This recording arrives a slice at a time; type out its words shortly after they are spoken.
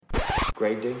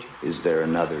grave danger? Is there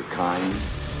another kind?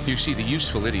 You see, the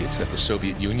useful idiots that the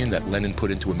Soviet Union, that Lenin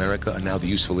put into America, are now the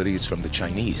useful idiots from the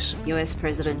Chinese. US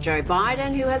President Joe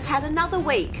Biden, who has had another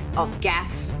week of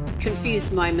gaffes,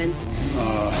 confused moments.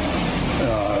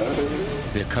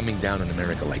 They're coming down on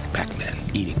America like Pac-Man,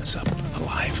 eating us up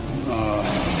alive.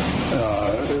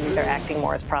 They're acting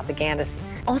more as propagandists.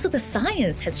 Also, the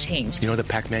science has changed. You know the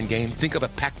Pac-Man game? Think of a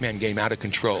Pac-Man game out of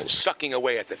control, sucking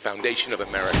away at the foundation of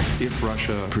America. If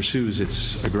Russia pursues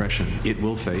its aggression, it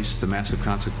will face the massive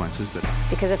consequences that...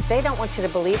 Because if they don't want you to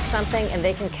believe something and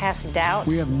they can cast doubt...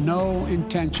 We have no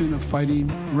intention of fighting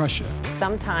Russia.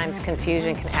 Sometimes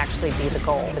confusion can actually be the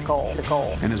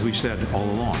goal. And as we've said all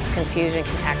along... Confusion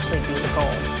can actually be the goal.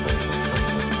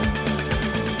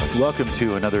 Welcome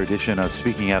to another edition of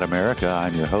Speaking Out America.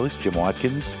 I'm your host, Jim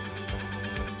Watkins.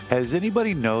 Has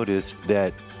anybody noticed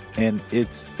that, and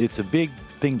it's a big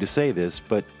thing to say this,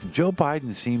 but Joe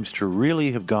Biden seems to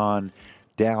really have gone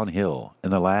downhill in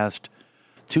the last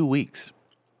 2 weeks.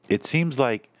 It seems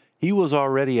like he was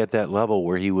already at that level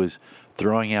where he was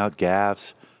throwing out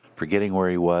gaffes, forgetting where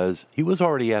he was. He was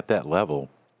already at that level.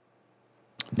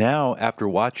 Now, after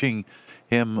watching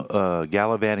him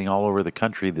gallivanting all over the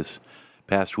country this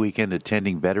past weekend,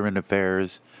 attending veteran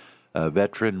affairs,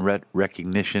 veteran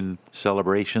recognition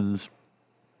celebrations,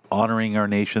 honoring our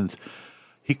nations,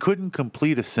 he couldn't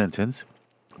complete a sentence.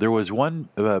 There was one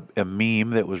a meme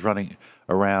that was running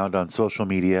around on social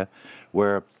media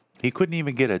where he couldn't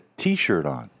even get a T-shirt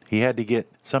on. He had to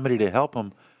get somebody to help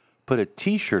him put a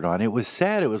T-shirt on. It was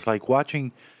sad. It was like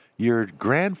watching your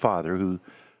grandfather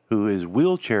who is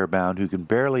wheelchair bound, who can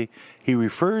barely. He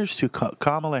refers to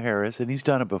Kamala Harris, and he's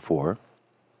done it before,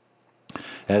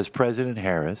 as President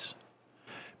Harris.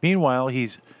 Meanwhile,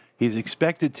 he's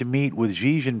expected to meet with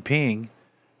Xi Jinping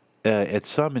at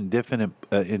some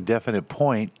indefinite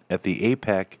point at the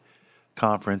APEC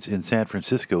conference in San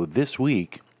Francisco this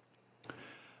week.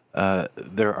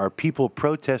 There are people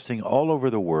protesting all over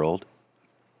the world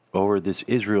over this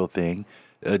Israel thing.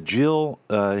 Jill,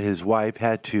 his wife,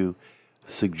 had to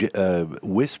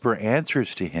whisper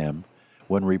answers to him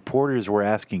when reporters were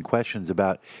asking questions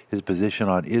about his position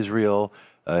on Israel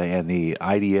and the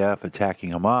IDF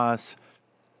attacking Hamas.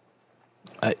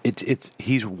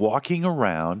 He's walking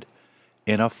around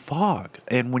in a fog.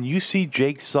 And when you see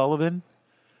Jake Sullivan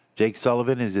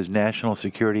is his national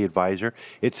security advisor.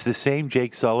 It's the same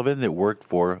Jake Sullivan that worked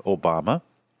for Obama.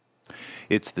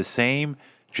 It's the same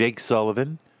Jake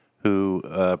Sullivan who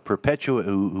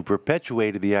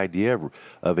perpetuated the idea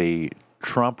of a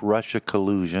Trump-Russia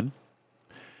collusion.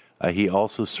 He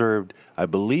also served, I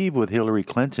believe, with Hillary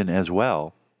Clinton as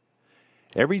well.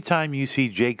 Every time you see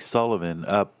Jake Sullivan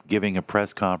up giving a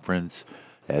press conference,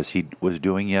 as he was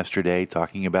doing yesterday,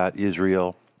 talking about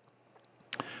Israel,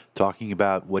 talking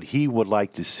about what he would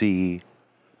like to see,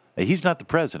 he's not the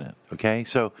president, okay?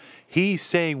 So he's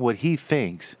saying what he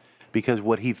thinks, because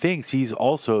what he thinks he's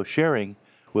also sharing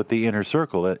with the inner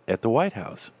circle at the White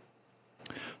House.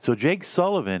 So Jake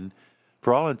Sullivan,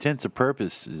 for all intents and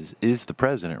purposes, is the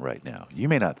president right now. You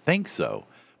may not think so,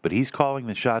 but he's calling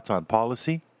the shots on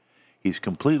policy. He's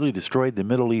completely destroyed the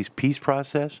Middle East peace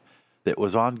process that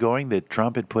was ongoing, that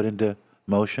Trump had put into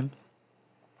motion.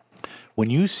 When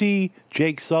you see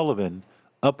Jake Sullivan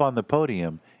up on the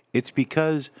podium, it's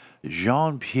because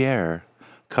Karine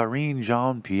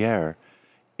Jean-Pierre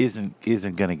isn't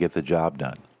going to get the job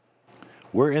done.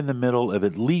 We're in the middle of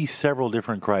at least several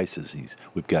different crises.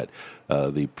 We've got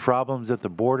the problems at the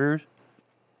borders.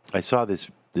 I saw this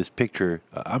picture.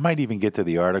 I might even get to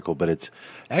the article, but it's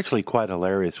actually quite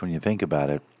hilarious when you think about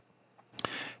it.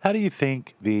 How do you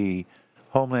think the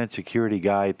Homeland Security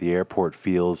guy at the airport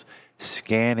feels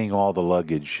scanning all the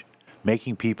luggage,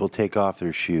 making people take off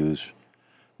their shoes,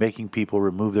 making people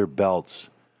remove their belts,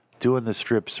 doing the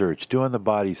strip search, doing the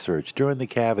body search, doing the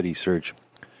cavity search,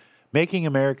 making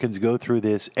Americans go through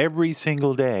this every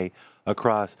single day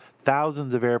across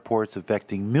thousands of airports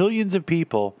affecting millions of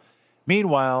people?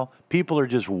 Meanwhile, people are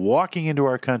just walking into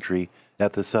our country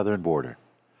at the southern border.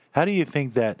 How do you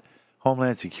think that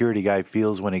Homeland Security guy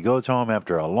feels when he goes home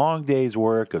after a long day's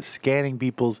work of scanning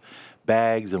people's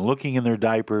bags and looking in their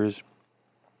diapers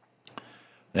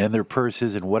and their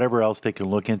purses and whatever else they can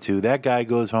look into? That guy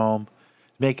goes home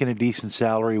making a decent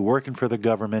salary, working for the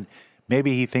government.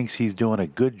 Maybe he thinks he's doing a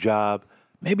good job.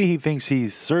 Maybe he thinks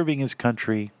he's serving his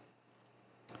country.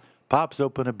 Pops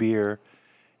open a beer.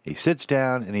 He sits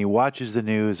down and he watches the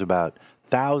news about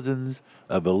thousands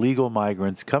of illegal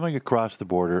migrants coming across the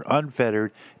border,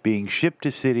 unfettered, being shipped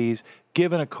to cities,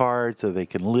 given a card so they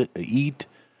can eat,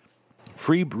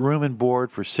 free room and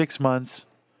board for 6 months.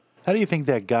 How do you think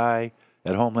that guy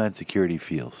at Homeland Security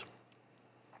feels?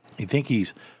 You think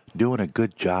he's doing a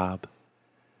good job?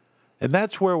 And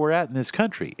that's where we're at in this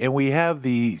country. And we have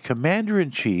the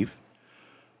commander-in-chief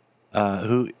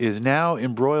who is now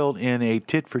embroiled in a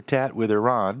tit-for-tat with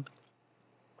Iran,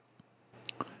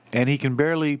 and he can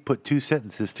barely put two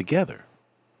sentences together.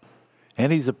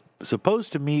 And he's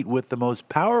supposed to meet with the most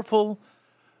powerful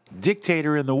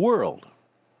dictator in the world,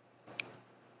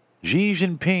 Xi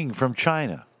Jinping from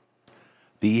China,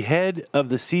 the head of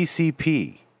the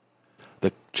CCP,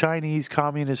 the Chinese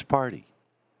Communist Party,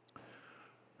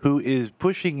 who is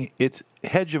pushing its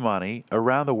hegemony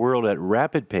around the world at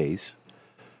rapid pace.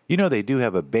 You know they do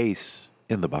have a base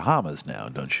in the Bahamas now,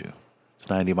 don't you? It's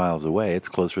 90 miles away. It's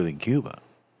closer than Cuba.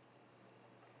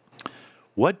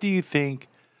 What do you think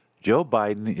Joe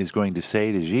Biden is going to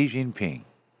say to Xi Jinping?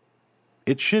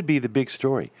 It should be the big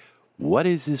story. What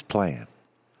is his plan?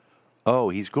 Oh,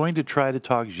 he's going to try to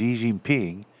talk Xi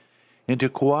Jinping into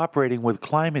cooperating with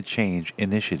climate change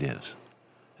initiatives.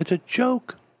 It's a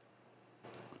joke.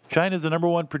 China's the number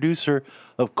one producer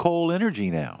of coal energy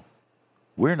now.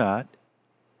 We're not.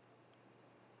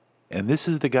 And this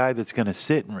is the guy that's going to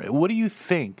sit and... What do you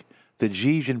think that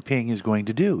Xi Jinping is going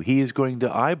to do? He is going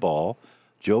to eyeball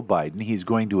Joe Biden. He's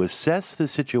going to assess the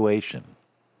situation.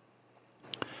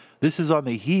 This is on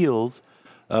the heels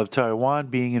of Taiwan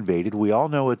being invaded. We all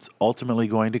know it's ultimately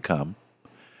going to come.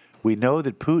 We know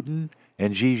that Putin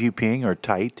and Xi Jinping are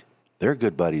tight. They're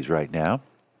good buddies right now.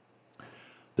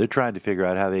 They're trying to figure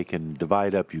out how they can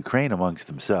divide up Ukraine amongst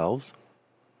themselves.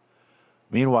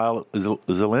 Meanwhile,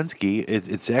 Zelensky,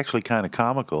 it's actually kind of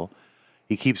comical.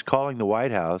 He keeps calling the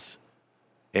White House,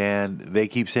 and they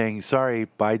keep saying, sorry,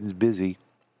 Biden's busy.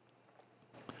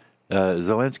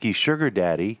 Zelensky's sugar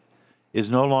daddy is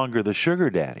no longer the sugar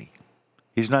daddy.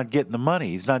 He's not getting the money.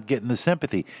 He's not getting the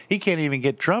sympathy. He can't even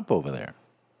get Trump over there.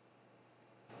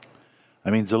 I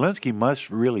mean, Zelensky must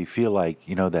really feel like,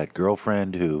 you know, that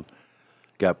girlfriend who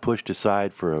got pushed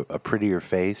aside for a prettier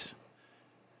face.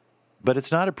 But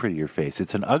it's not a prettier face.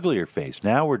 It's an uglier face.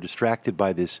 Now we're distracted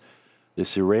by this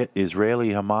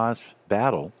Israeli-Hamas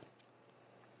battle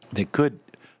that could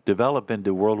develop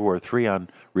into World War III on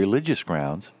religious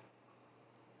grounds.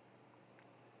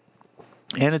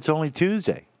 And it's only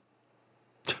Tuesday.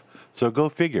 So go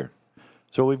figure.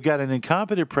 So we've got an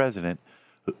incompetent president.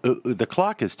 The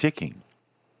clock is ticking.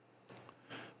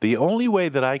 The only way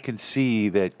that I can see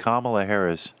that Kamala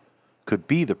Harris could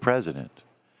be the president,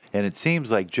 and it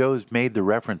seems like Joe's made the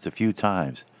reference a few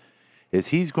times, is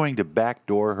he's going to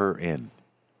backdoor her in.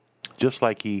 Just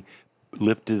like he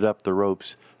lifted up the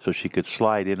ropes so she could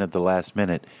slide in at the last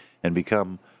minute and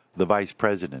become the vice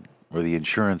president or the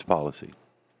insurance policy.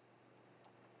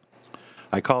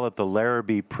 I call it the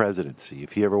Larrabee presidency.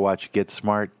 If you ever watch Get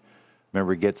Smart,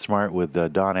 remember Get Smart with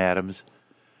Don Adams?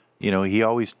 You know, he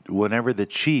always, whenever the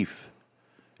chief,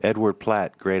 Edward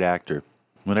Platt, great actor,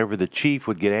 whenever the chief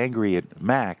would get angry at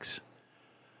Max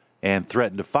and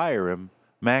threaten to fire him,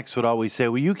 Max would always say,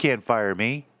 well, you can't fire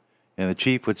me. And the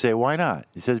chief would say, why not?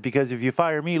 He says, because if you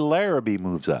fire me, Larrabee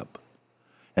moves up.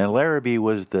 And Larrabee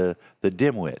was the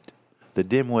dimwit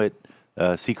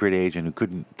secret agent who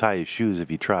couldn't tie his shoes if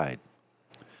he tried.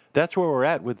 That's where we're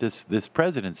at with this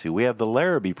presidency. We have the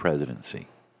Larrabee presidency.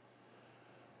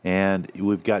 And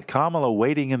we've got Kamala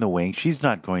waiting in the wings. She's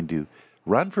not going to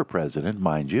run for president,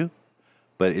 mind you.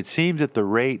 But it seems at the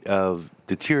rate of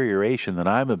deterioration that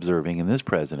I'm observing in this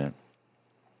president,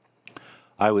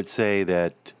 I would say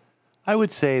that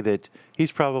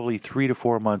he's probably 3 to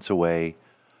 4 months away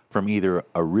from either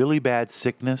a really bad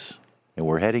sickness, and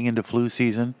we're heading into flu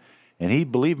season,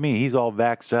 and believe me, he's all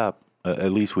vaxxed up,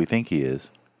 at least we think he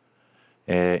is.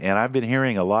 And I've been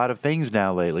hearing a lot of things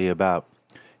now lately about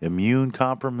immune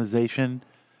compromisation,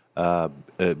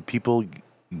 people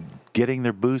getting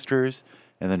their boosters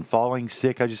and then falling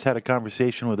sick. I just had a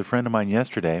conversation with a friend of mine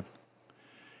yesterday.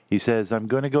 He says, I'm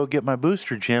going to go get my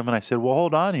booster, Jim. And I said, well,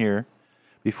 hold on here.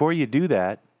 Before you do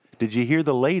that, did you hear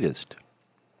the latest?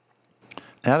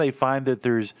 Now they find that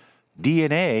there's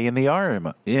DNA in the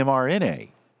mRNA.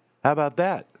 How about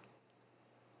that?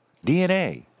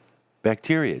 DNA,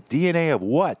 bacteria. DNA of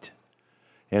what?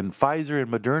 And Pfizer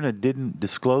and Moderna didn't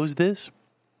disclose this.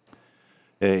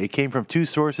 It came from two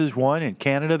sources. One, in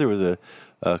Canada, there was a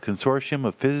consortium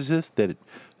of physicists that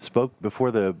spoke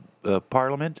before the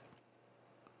Parliament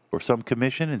or some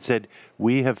commission and said,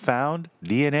 we have found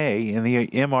DNA in the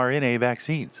mRNA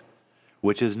vaccines,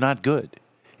 which is not good.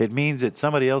 It means that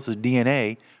somebody else's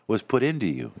DNA was put into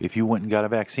you if you went and got a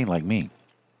vaccine like me.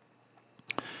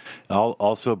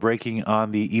 Also breaking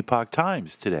on the Epoch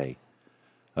Times today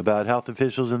about health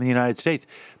officials in the United States.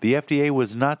 The FDA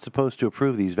was not supposed to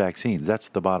approve these vaccines. That's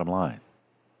the bottom line.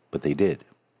 But they did.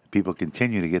 people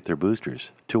continue to get their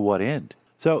boosters. To what end?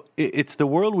 So it's the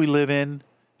world we live in,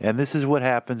 and this is what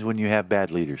happens when you have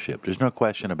bad leadership. There's no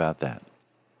question about that.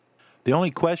 The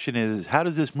only question is, how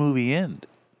does this movie end?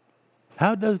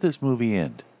 How does this movie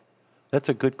end? That's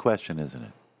a good question, isn't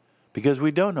it? Because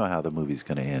we don't know how the movie's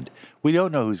going to end. We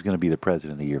don't know who's going to be the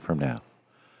president a year from now.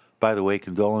 By the way,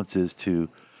 condolences to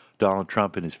Donald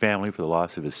Trump and his family for the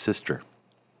loss of his sister.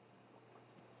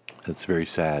 That's very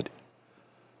sad.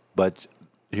 But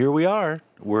here we are.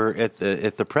 We're at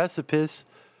the precipice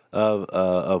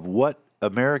of what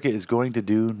America is going to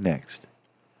do next.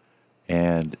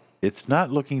 And it's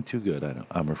not looking too good,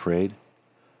 I'm afraid.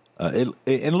 And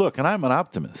I'm an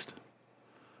optimist.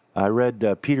 I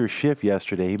read Peter Schiff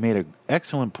yesterday. He made an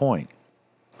excellent point.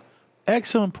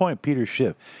 Excellent point, Peter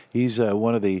Schiff. He's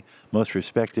one of the most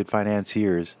respected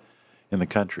financiers in the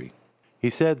country. He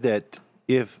said that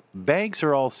if banks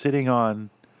are all sitting on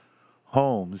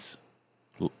homes,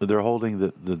 they're holding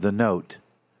the note,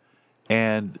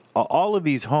 and all of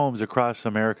these homes across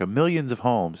America, millions of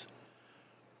homes,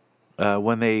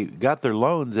 when they got their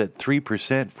loans at 3%,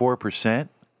 4%,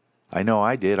 I know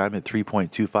I did, I'm at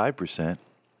 3.25%,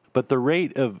 but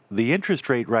the interest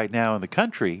rate right now in the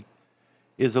country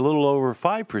is a little over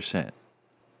 5%.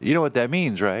 You know what that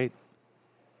means, right?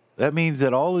 That means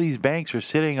that all of these banks are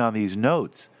sitting on these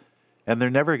notes, and they're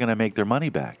never going to make their money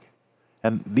back.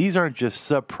 And these aren't just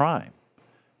subprime.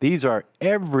 These are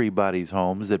everybody's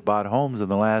homes that bought homes in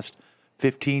the last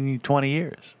 15, 20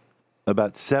 years.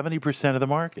 About 70% of the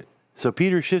market. So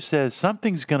Peter Schiff says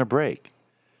something's going to break.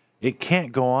 It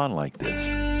can't go on like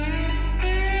this.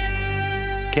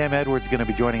 Cam Edwards is going to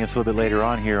be joining us a little bit later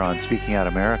on here on Speaking Out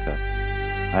America.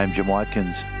 I'm Jim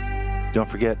Watkins. Don't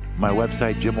forget my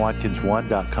website,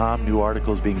 jimwatkins1.com. New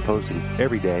articles being posted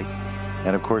every day.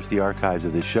 And, of course, the archives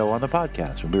of this show on the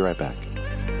podcast. We'll be right back.